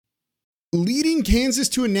Leading Kansas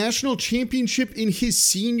to a national championship in his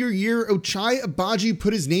senior year, Ochai Agbaji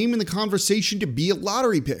put his name in the conversation to be a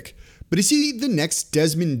lottery pick. But is he the next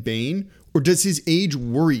Desmond Bane, or does his age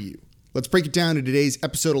worry you? Let's break it down in today's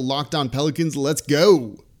episode of Locked On Pelicans. Let's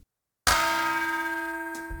go!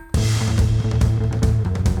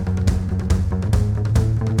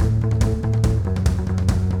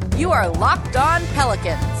 You are Locked On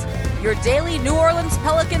Pelicans, your daily New Orleans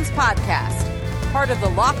Pelicans podcast. Part of the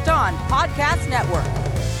Locked On Podcast Network,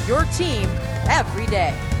 your team every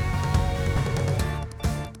day.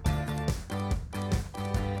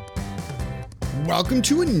 Welcome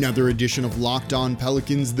to another edition of Locked On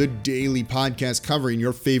Pelicans, the daily podcast covering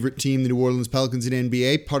your favorite team, the New Orleans Pelicans in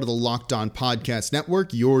NBA, part of the Locked On Podcast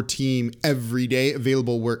Network, your team every day,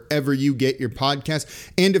 available wherever you get your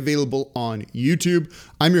podcasts and available on YouTube.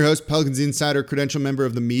 I'm your host, Pelicans Insider, credential member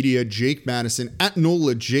of the media, Jake Madison, at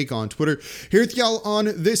NOLA Jake on Twitter. Here with y'all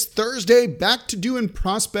on this Thursday, back to doing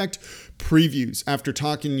prospect previews after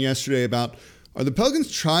talking yesterday about, are the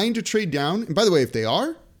Pelicans trying to trade down? And by the way, if they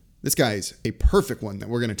are, this guy is a perfect one that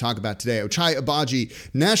we're going to talk about today. Ochai Agbaji,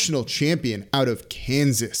 national champion out of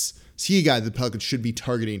Kansas. Is he a guy the Pelicans should be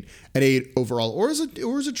targeting at 8 overall, or is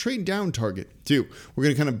a trade down target too? We're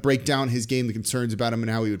going to kind of break down his game, the concerns about him,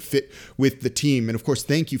 and how he would fit with the team. And of course,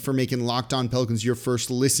 thank you for making Locked On Pelicans your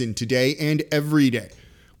first listen today and every day.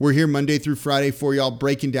 We're here Monday through Friday for y'all,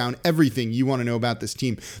 breaking down everything you want to know about this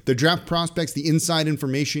team. The draft prospects, the inside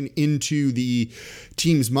information into the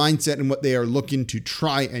team's mindset and what they are looking to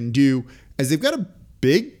try and do, as they've got a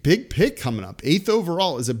big pick coming up. 8th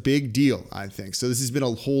overall is a big deal, I think. So this has been a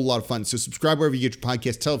whole lot of fun. So subscribe wherever you get your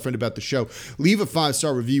podcast. Tell a friend about the show. Leave a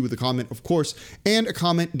 5-star review with a comment, of course, and a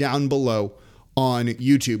comment down below on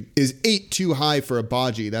YouTube. Is 8 too high for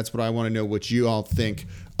Agbaji? That's what I want to know what you all think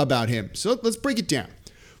about him. So let's break it down.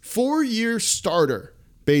 4-year starter,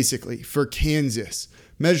 basically, for Kansas.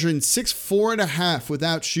 Measuring 6'4.5"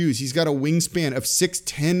 without shoes. He's got a wingspan of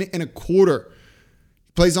 6'10 and a quarter.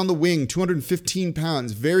 Plays on the wing, 215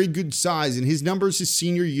 pounds. Very good size, and his numbers his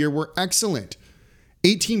senior year were excellent.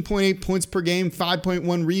 18.8 points per game,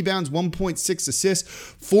 5.1 rebounds, 1.6 assists,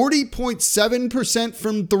 40.7%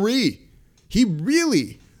 from three. He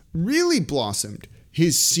really blossomed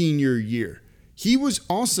his senior year. He was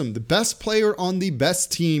awesome, the best player on the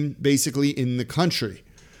best team, basically, in the country.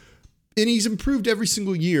 And he's improved every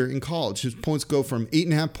single year in college. His points go from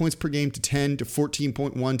 8.5 points per game to 10 to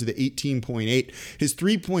 14.1 to the 18.8. His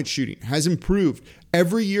three-point shooting has improved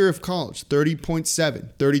every year of college,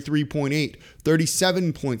 30.7, 33.8,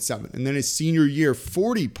 37.7, and then his senior year,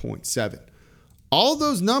 40.7. All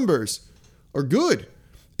those numbers are good.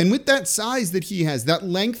 And with that size that he has, that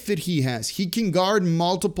length that he has, he can guard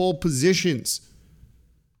multiple positions.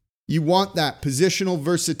 You want that positional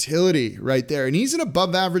versatility right there. And he's an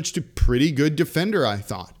above average to pretty good defender, I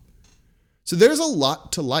thought. So there's a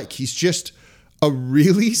lot to like. He's just a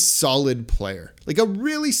really solid player. Like a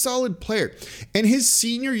really solid player. And his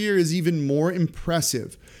senior year is even more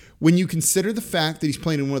impressive when you consider the fact that he's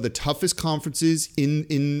playing in one of the toughest conferences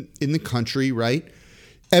in the country, right?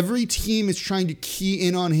 Every team is trying to key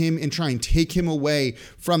in on him and try and take him away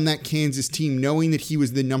from that Kansas team, knowing that he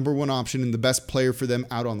was the number one option and the best player for them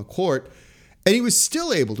out on the court. And he was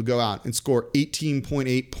still able to go out and score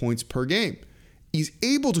 18.8 points per game. He's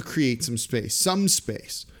able to create some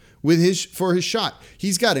space for his shot.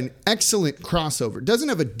 He's got an excellent crossover. Doesn't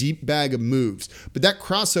have a deep bag of moves, but that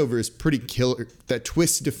crossover is pretty killer that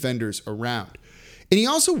twists defenders around. And he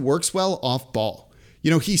also works well off ball. You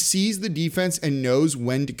know, he sees the defense and knows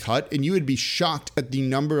when to cut, and you would be shocked at the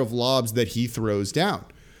number of lobs that he throws down.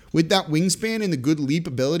 With that wingspan and the good leap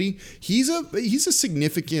ability, he's a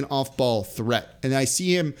significant off-ball threat. And I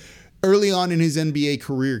see him early on in his NBA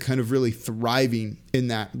career kind of really thriving in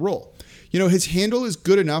that role. You know, his handle is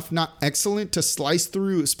good enough, not excellent, to slice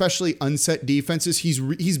through, especially unset defenses.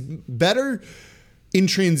 He's better in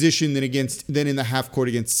transition than in the half court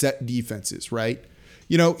against set defenses, right?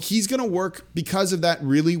 You know, he's going to work because of that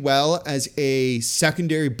really well as a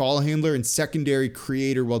secondary ball handler and secondary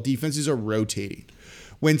creator while defenses are rotating.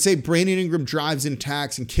 When, say, Brandon Ingram drives and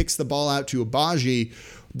attacks and kicks the ball out to Agbaji,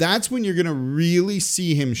 that's when you're going to really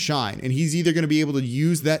see him shine. And he's either going to be able to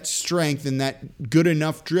use that strength and that good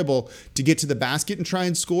enough dribble to get to the basket and try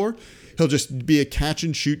and score. He'll just be a catch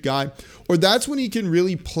and shoot guy. Or that's when he can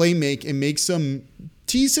really play make and make some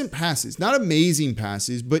decent passes, not amazing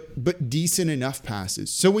passes, but decent enough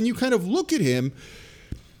passes. So when you kind of look at him,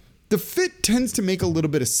 the fit tends to make a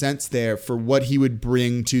little bit of sense there for what he would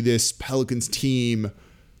bring to this Pelicans team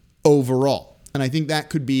overall. And I think that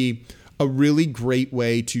could be a really great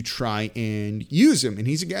way to try and use him. And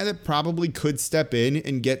he's a guy that probably could step in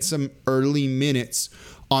and get some early minutes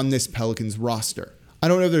on this Pelicans roster. I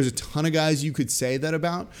don't know if there's a ton of guys you could say that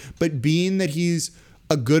about, but being that he's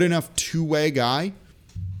a good enough two-way guy,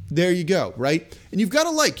 there you go, right? And you've got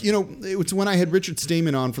to it's when I had Richard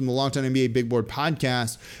Stamen on from the Locked On NBA Big Board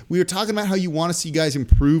podcast, we were talking about how you want to see guys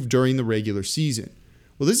improve during the regular season.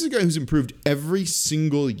 Well, this is a guy who's improved every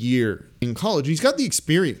single year in college. He's got the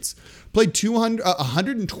experience. Played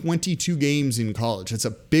 122 games in college. That's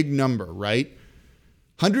a big number, right?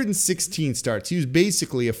 116 starts. He was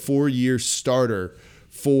basically a 4-year starter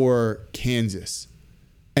for Kansas.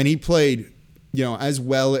 And he played, as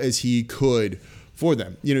well as he could for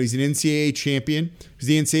them. He's an NCAA champion. He's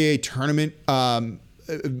the NCAA tournament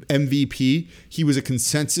MVP. He was a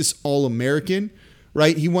consensus All-American,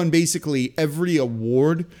 right? He won basically every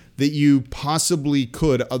award that you possibly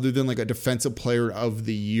could other than like a Defensive Player of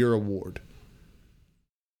the Year award.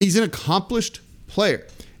 He's an accomplished player.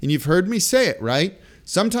 And you've heard me say it, right?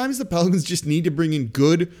 Sometimes the Pelicans just need to bring in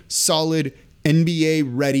good, solid,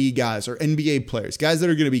 NBA-ready guys or NBA players, guys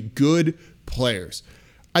that are going to be good players.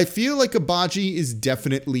 I feel like Agbaji is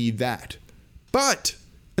definitely that. But,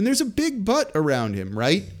 and there's a big but around him,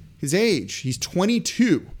 right? His age. He's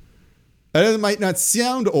 22. That might not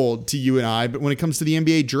sound old to you and I, but when it comes to the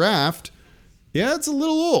NBA draft, yeah, it's a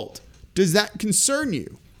little old. Does that concern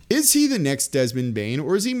you? Is he the next Desmond Bane,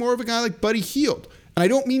 or is he more of a guy like Buddy Hield? And I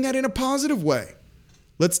don't mean that in a positive way.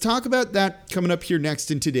 Let's talk about that coming up here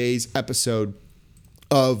next in today's episode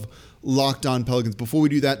of Locked On Pelicans. Before we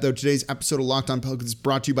do that, though, today's episode of Locked On Pelicans is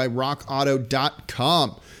brought to you by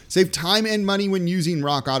RockAuto.com. Save time and money when using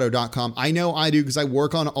RockAuto.com. I know I do because I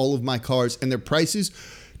work on all of my cars, and their prices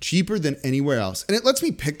cheaper than anywhere else. And it lets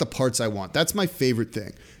me pick the parts I want. That's my favorite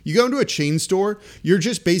thing. You go into a chain store, you're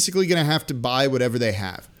just basically going to have to buy whatever they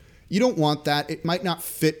have. You don't want that. It might not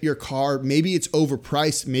fit your car. Maybe it's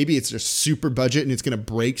overpriced. Maybe it's just super budget and it's going to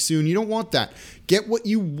break soon. You don't want that. Get what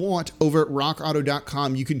you want over at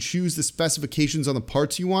rockauto.com. You can choose the specifications on the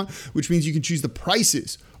parts you want, which means you can choose the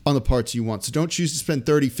prices on the parts you want. So don't choose to spend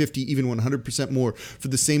 30, 50, even 100% more for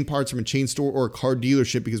the same parts from a chain store or a car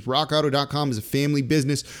dealership, because rockauto.com is a family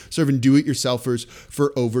business serving do-it-yourselfers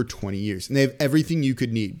for over 20 years. And they have everything you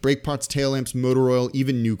could need. Brake parts, tail lamps, motor oil,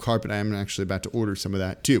 even new carpet. I am actually about to order some of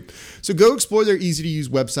that too. So go explore their easy-to-use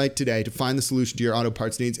website today to find the solution to your auto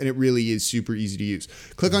parts needs, and it really is super easy to use.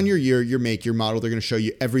 Click on your year, your make, your model. They're going to show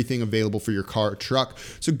you everything available for your car or truck.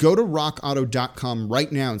 So go to rockauto.com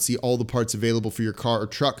right now and see all the parts available for your car or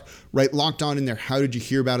truck. Right, Locked On in there. How did you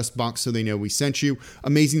hear about us box so they know we sent you?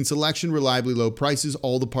 Amazing selection, reliably low prices,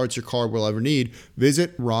 all the parts your car will ever need.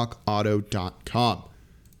 Visit rockauto.com.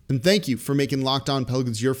 And thank you for making Locked On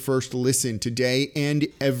Pelicans your first listen today and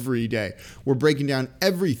every day. We're breaking down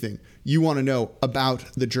everything you want to know about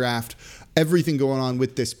the draft, everything going on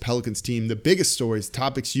with this Pelicans team, the biggest stories,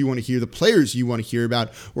 topics you want to hear, the players you want to hear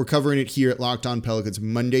about. We're covering it here at Locked On Pelicans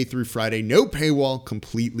Monday through Friday. No paywall,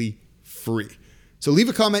 completely free. So leave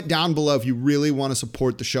a comment down below if you really want to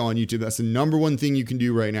support the show on YouTube. That's the number one thing you can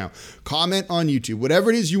do right now. Comment on YouTube,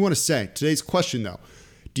 whatever it is you want to say. Today's question, though,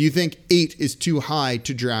 do you think 8 is too high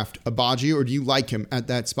to draft Agbaji, or do you like him at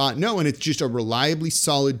that spot? No, and it's just a reliably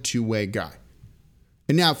solid two-way guy.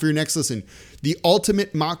 And now for your next listen, the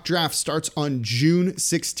ultimate mock draft starts on June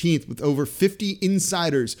 16th with over 50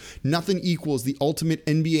 insiders. Nothing equals the ultimate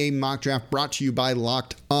NBA mock draft, brought to you by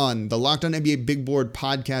Locked On. The Locked On NBA Big Board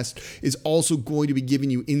podcast is also going to be giving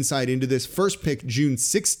you insight into this. First pick, June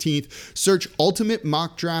 16th. Search ultimate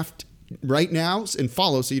mock draft right now and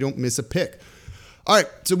follow so you don't miss a pick. All right,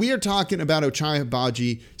 so we are talking about Ochai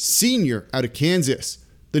Agbaji, senior out of Kansas.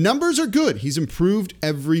 The numbers are good. He's improved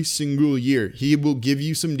every single year. He will give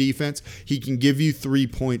you some defense. He can give you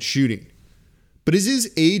three-point shooting. But is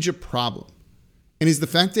his age a problem? And is the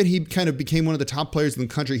fact that he kind of became one of the top players in the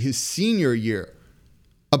country his senior year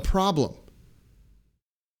a problem?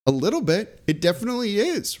 A little bit. It definitely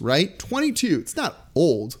is, right? 22. It's not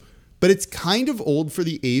old, but it's kind of old for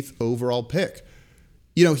the 8th overall pick.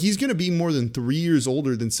 He's going to be more than 3 years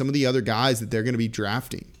older than some of the other guys that they're going to be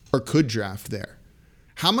drafting or could draft there.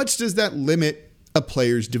 How much does that limit a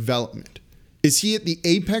player's development? Is he at the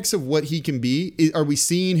apex of what he can be? Are we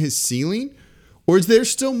seeing his ceiling? Or is there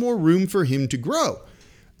still more room for him to grow?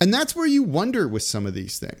 And that's where you wonder with some of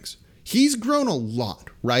these things. He's grown a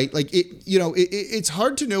lot, right? It's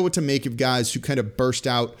hard to know what to make of guys who kind of burst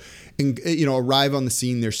out and, arrive on the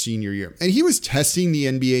scene their senior year. And he was testing the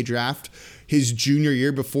NBA draft his junior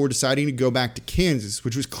year before deciding to go back to Kansas,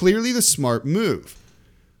 which was clearly the smart move.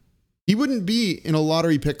 He wouldn't be in a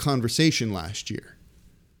lottery pick conversation last year.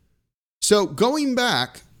 So going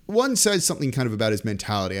back, one says something kind of about his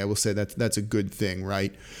mentality. I will say that's a good thing,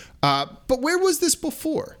 right? But where was this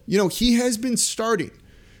before? He has been starting.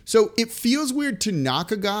 So it feels weird to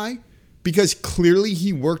knock a guy because clearly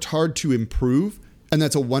he worked hard to improve. And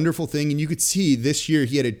that's a wonderful thing. And you could see this year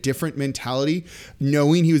he had a different mentality,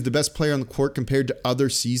 knowing he was the best player on the court compared to other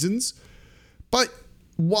seasons. But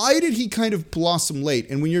why did he kind of blossom late?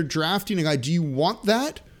 And when you're drafting a guy, do you want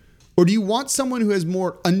that? Or do you want someone who has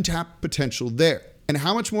more untapped potential there? And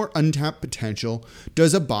how much more untapped potential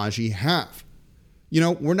does Agbaji have?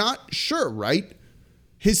 We're not sure, right?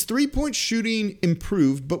 His three-point shooting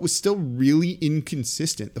improved, but was still really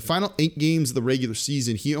inconsistent. The final 8 games of the regular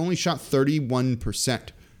season, he only shot 31%.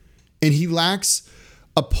 And he lacks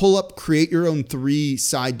a pull-up, create-your-own three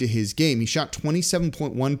side to his game. He shot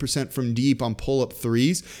 27.1% from deep on pull-up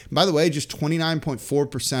threes. And by the way, just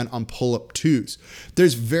 29.4% on pull-up twos.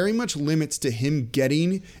 There's very much limits to him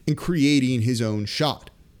getting and creating his own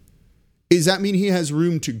shot. Does that mean he has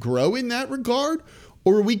room to grow in that regard?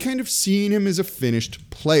 Or are we kind of seeing him as a finished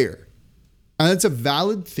player? And that's a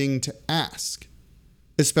valid thing to ask,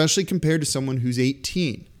 especially compared to someone who's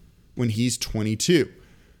 18 when he's 22.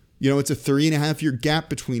 It's a 3.5-year gap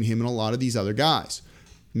between him and a lot of these other guys.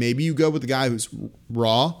 Maybe you go with the guy who's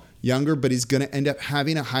raw, younger, but is going to end up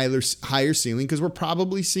having a higher ceiling because we're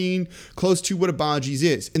probably seeing close to what Agbaji's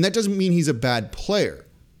is. And that doesn't mean he's a bad player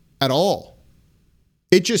at all.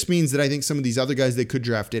 It just means that I think some of these other guys they could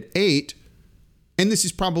draft at 8, and this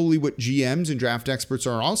is probably what GMs and draft experts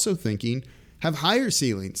are also thinking, have higher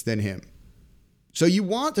ceilings than him. So you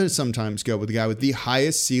want to sometimes go with the guy with the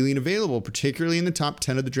highest ceiling available, particularly in the top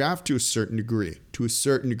 10 of the draft to a certain degree.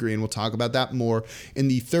 And we'll talk about that more in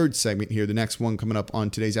the third segment here, the next one coming up on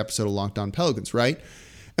today's episode of Locked On Pelicans, right?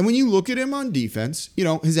 And when you look at him on defense,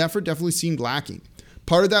 his effort definitely seemed lacking.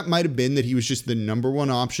 Part of that might have been that he was just the number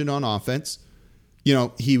one option on offense.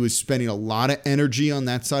 He was spending a lot of energy on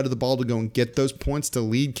that side of the ball to go and get those points to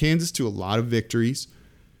lead Kansas to a lot of victories.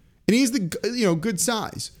 And he's the, good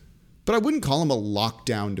size. But I wouldn't call him a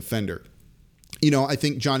lockdown defender. I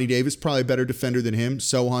think Johnny Davis is probably a better defender than him.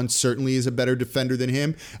 Sohan certainly is a better defender than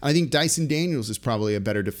him. I think Dyson Daniels is probably a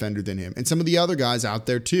better defender than him. And some of the other guys out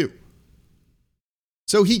there too.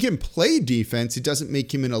 So he can play defense. It doesn't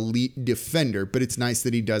make him an elite defender, but it's nice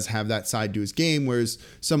that he does have that side to his game, whereas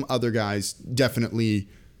some other guys definitely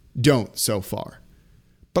don't so far.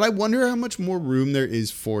 But I wonder how much more room there is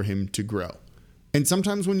for him to grow. And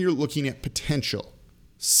sometimes when you're looking at potential,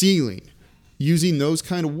 ceiling, using those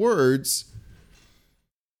kind of words,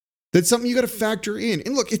 that's something you got to factor in.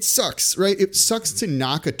 And look, it sucks, right? It sucks to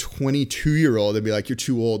knock a 22-year-old and be like, you're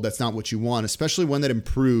too old. That's not what you want, especially one that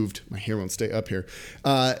improved. My hair won't stay up here.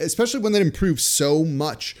 Especially one that improved so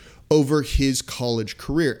much over his college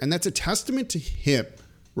career. And that's a testament to him,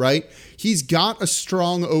 right? He's got a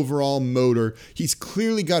strong overall motor. He's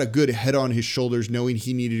clearly got a good head on his shoulders, knowing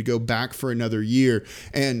he needed to go back for another year,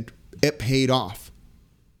 and it paid off.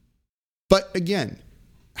 But again,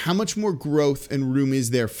 how much more growth and room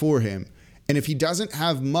is there for him? And if he doesn't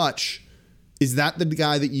have much, is that the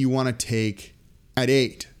guy that you want to take at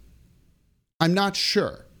 8? I'm not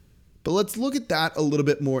sure. But let's look at that a little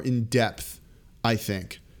bit more in depth, I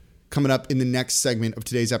think, coming up in the next segment of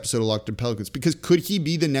today's episode of Locked On Pelicans. Because could he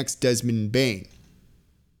be the next Desmond Bane?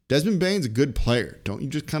 Desmond Bane's a good player. Don't you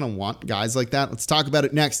just kind of want guys like that? Let's talk about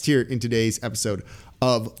it next here in today's episode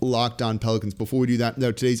of Locked On Pelicans. Before we do that,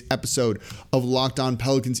 though, today's episode of Locked On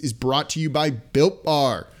Pelicans is brought to you by Built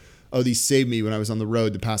Bar. Oh, these saved me when I was on the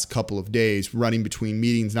road the past couple of days, running between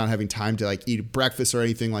meetings, not having time to eat breakfast or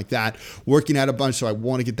anything like that, working out a bunch, so I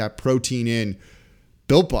want to get that protein in.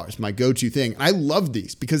 Built Bar is my go-to thing. I love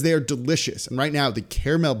these because they are delicious. And right now, the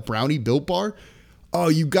caramel brownie Built Bar, oh,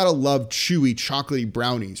 you gotta love chewy, chocolatey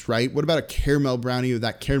brownies, right? What about a caramel brownie with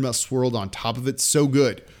that caramel swirled on top of it? So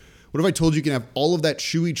good. What if I told you can have all of that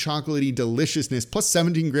chewy, chocolatey deliciousness plus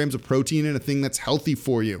 17 grams of protein in a thing that's healthy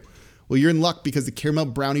for you? Well, you're in luck because the caramel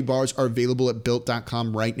brownie bars are available at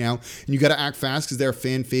Built.com right now. And you got to act fast because they're a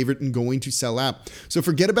fan favorite and going to sell out. So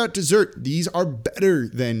forget about dessert. These are better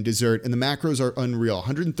than dessert, and the macros are unreal.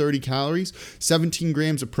 130 calories, 17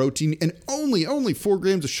 grams of protein, and only 4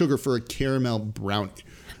 grams of sugar for a caramel brownie.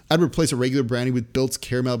 I'd replace a regular brownie with Built's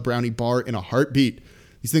caramel brownie bar in a heartbeat.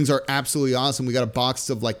 These things are absolutely awesome. We got a box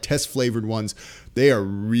of test flavored ones. They are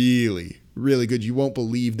really, really good. You won't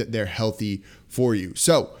believe that they're healthy for you.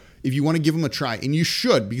 So if you want to give them a try, and you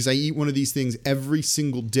should, because I eat one of these things every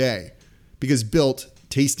single day, because Built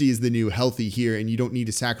Tasty is the new healthy here, and you don't need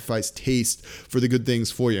to sacrifice taste for the good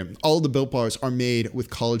things for you. All the Built Bars are made with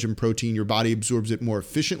collagen protein. Your body absorbs it more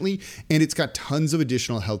efficiently, and it's got tons of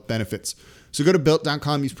additional health benefits. So go to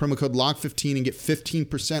Built.com, use promo code LOCK15 and get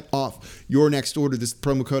 15% off your next order. This is the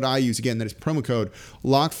promo code I use. Again, that is promo code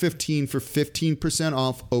LOCK15 for 15%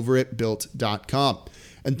 off over at Built.com.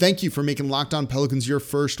 And thank you for making Locked On Pelicans your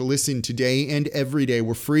first listen today and every day.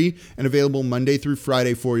 We're free and available Monday through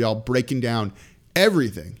Friday for y'all, breaking down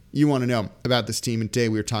everything you want to know about this team. And today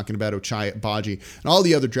we were talking about Ochai Agbaji and all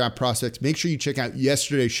the other draft prospects. Make sure you check out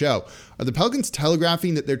yesterday's show. Are the Pelicans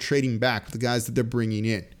telegraphing that they're trading back with the guys that they're bringing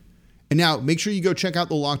in? And now make sure you go check out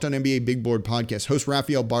the Locked On NBA Big Board podcast. Host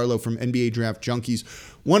Rafael Barlow from NBA Draft Junkies,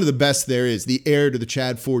 one of the best there is, the heir to the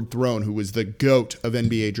Chad Ford throne, who was the GOAT of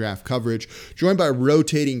NBA draft coverage, joined by a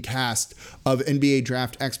rotating cast of NBA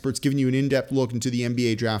draft experts, giving you an in-depth look into the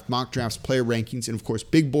NBA draft, mock drafts, player rankings, and of course,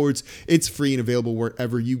 big boards. It's free and available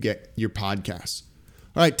wherever you get your podcasts.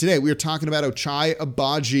 All right, today we are talking about Ochai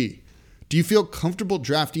Agbaji. Do you feel comfortable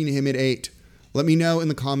drafting him at 8? Let me know in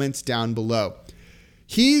the comments down below.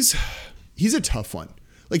 He's a tough one.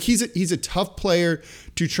 Like he's a tough player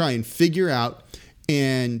to try and figure out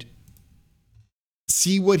and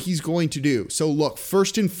see what he's going to do. So look,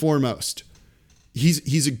 first and foremost,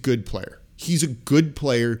 he's a good player. He's a good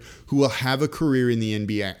player who will have a career in the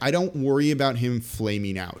NBA. I don't worry about him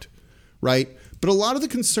flaming out, right? But a lot of the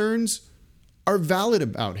concerns are valid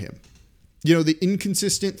about him. You know, the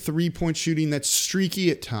inconsistent three-point shooting that's streaky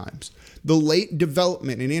at times, the late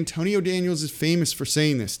development, and Antonio Daniels is famous for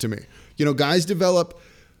saying this to me. You know, guys develop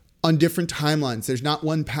on different timelines. There's not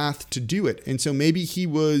one path to do it. And so maybe he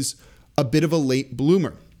was a bit of a late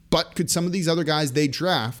bloomer. But could some of these other guys they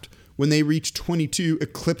draft when they reach 22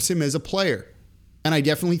 eclipse him as a player? And I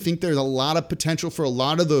definitely think there's a lot of potential for a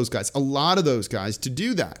lot of those guys to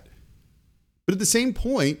do that. But at the same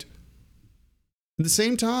point, at the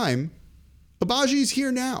same time, Agbaji is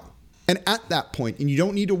here now. And at that point, and you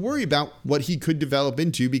don't need to worry about what he could develop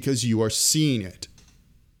into because you are seeing it.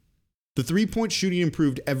 The three-point shooting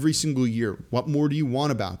improved every single year. What more do you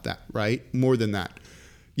want about that, right? More than that.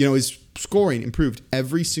 You know, his scoring improved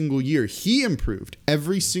every single year. He improved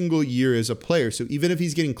every single year as a player. So even if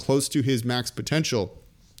he's getting close to his max potential,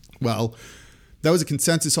 well, that was a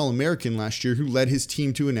consensus All-American last year who led his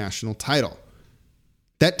team to a national title.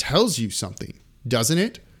 That tells you something, doesn't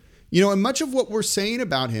it? You know, and much of what we're saying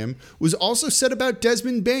about him was also said about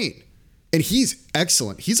Desmond Bane. And he's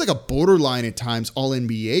excellent. He's like a borderline at times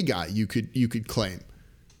All-NBA guy, you could claim.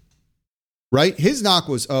 Right? His knock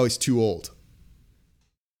was, he's too old.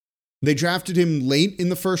 They drafted him late in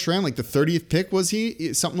the first round, like the 30th pick was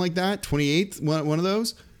he? Something like that, 28th, one of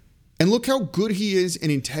those. And look how good he is and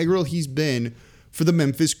integral he's been for the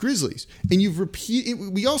Memphis Grizzlies. And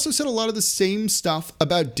we also said a lot of the same stuff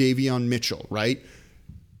about Davion Mitchell, right?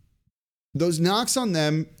 Those knocks on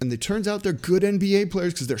them, and it turns out they're good NBA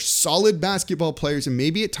players because they're solid basketball players, and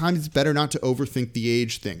maybe at times it's better not to overthink the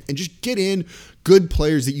age thing and just get in good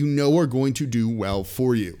players that you know are going to do well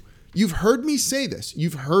for you. You've heard me say this.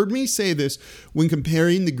 You've heard me say this when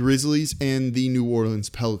comparing the Grizzlies and the New Orleans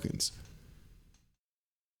Pelicans.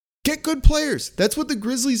 Get good players. That's what the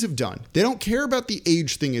Grizzlies have done. They don't care about the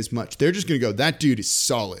age thing as much. They're just going to go, that dude is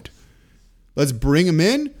solid. Let's bring him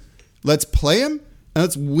in. Let's play him. And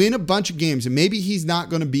let's win a bunch of games. And maybe he's not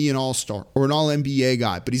going to be an all-star or an all-NBA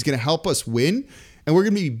guy, but he's going to help us win. And we're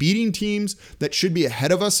going to be beating teams that should be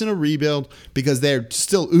ahead of us in a rebuild because they're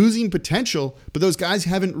still oozing potential, but those guys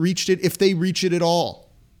haven't reached it if they reach it at all.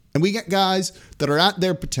 And we got guys that are at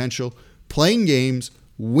their potential, playing games,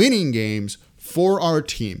 winning games for our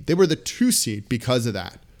team. They were the 2 seed because of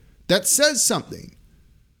that. That says something.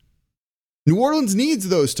 New Orleans needs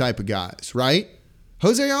those type of guys, right?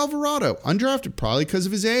 Jose Alvarado, undrafted probably because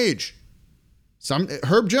of his age.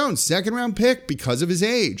 Herb Jones, second round pick because of his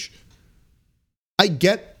age. I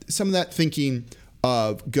get some of that thinking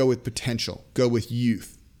of go with potential, go with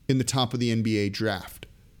youth in the top of the NBA draft.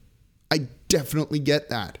 I definitely get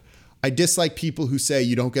that. I dislike people who say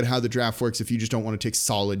you don't get how the draft works if you just don't want to take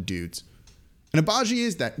solid dudes. And Agbaji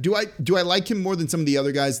is that. Do I like him more than some of the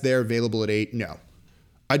other guys there available at 8? No.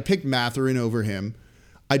 I'd pick Mathurin over him.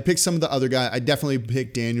 I'd pick some of the other guys. I'd definitely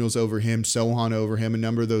pick Daniels over him, Sohan over him, a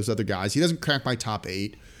number of those other guys. He doesn't crack my top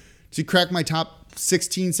 8. Does he crack my top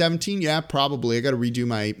 16, 17? Yeah, probably. I got to redo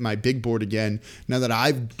my big board again now that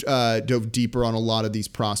I've dove deeper on a lot of these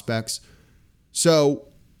prospects. So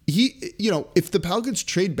if the Pelicans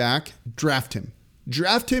trade back, draft him.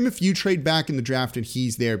 Draft him if you trade back in the draft and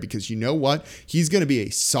he's there, because you know what? He's going to be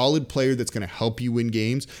a solid player that's going to help you win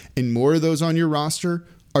games, and more of those on your roster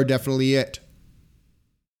are definitely it.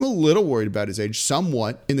 I'm a little worried about his age,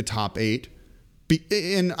 somewhat in the top 8.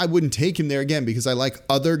 And I wouldn't take him there again because I like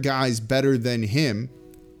other guys better than him.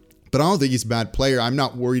 But I don't think he's a bad player. I'm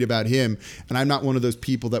not worried about him. And I'm not one of those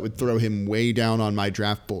people that would throw him way down on my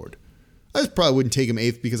draft board. I just probably wouldn't take him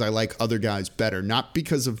 8th because I like other guys better. Not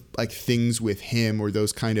because of like things with him or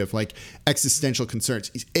those kind of like existential concerns.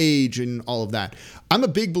 His age and all of that. I'm a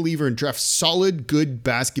big believer in draft solid, good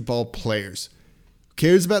basketball players. Who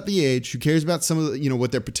cares about the age? Who cares about some of the,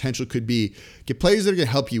 what their potential could be? Get players that are going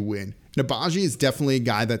to help you win. Agbaji is definitely a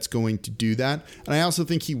guy that's going to do that. And I also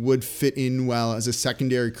think he would fit in well as a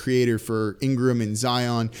secondary creator for Ingram and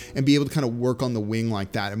Zion and be able to kind of work on the wing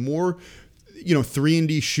like that. And more,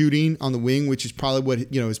 3-and-D shooting on the wing, which is probably what,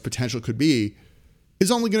 his potential could be,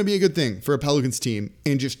 is only going to be a good thing for a Pelicans team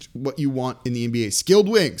and just what you want in the NBA. Skilled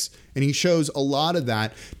wings. And he shows a lot of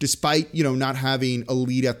that despite, not having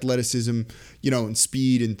elite athleticism, and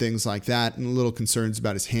speed and things like that and little concerns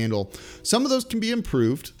about his handle. Some of those can be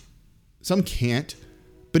improved. Some can't,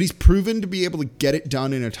 but he's proven to be able to get it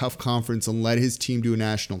done in a tough conference and let his team do a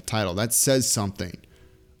national title. That says something.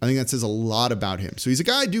 I think that says a lot about him. So he's a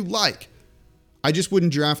guy I do like. I just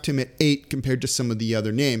wouldn't draft him at 8 compared to some of the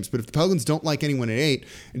other names. But if the Pelicans don't like anyone at 8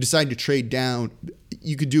 and decide to trade down,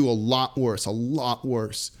 you could do a lot worse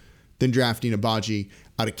than drafting Agbaji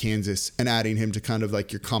out of Kansas and adding him to kind of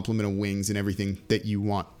like your complement of wings and everything that you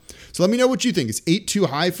want. So let me know what you think. Is 8 too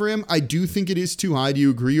high for him? I do think it is too high. Do you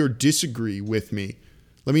agree or disagree with me?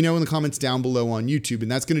 Let me know in the comments down below on YouTube.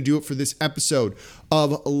 And that's going to do it for this episode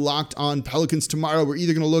of Locked On Pelicans. Tomorrow, we're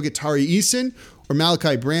either going to look at Tari Eason or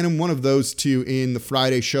Malachi Branham, one of those two in the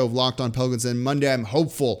Friday show of Locked On Pelicans. And Monday, I'm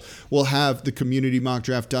hopeful we'll have the community mock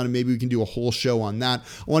draft done and maybe we can do a whole show on that.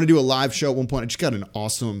 I want to do a live show at one point. I just got an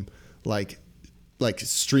awesome, like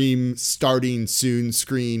stream starting soon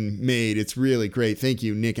screen made. It's really great. Thank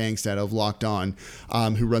you, Nick Angstad of Locked On,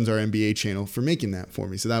 who runs our NBA channel, for making that for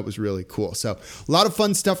me. So that was really cool. So a lot of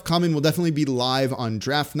fun stuff coming. We'll definitely be live on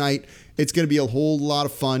draft night. It's going to be a whole lot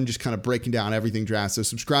of fun, just kind of breaking down everything draft. So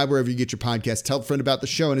subscribe wherever you get your podcast. Tell a friend about the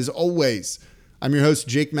show. And as always, I'm your host,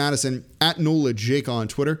 Jake Madison, at NOLA Jake on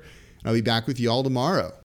Twitter. And I'll be back with you all tomorrow.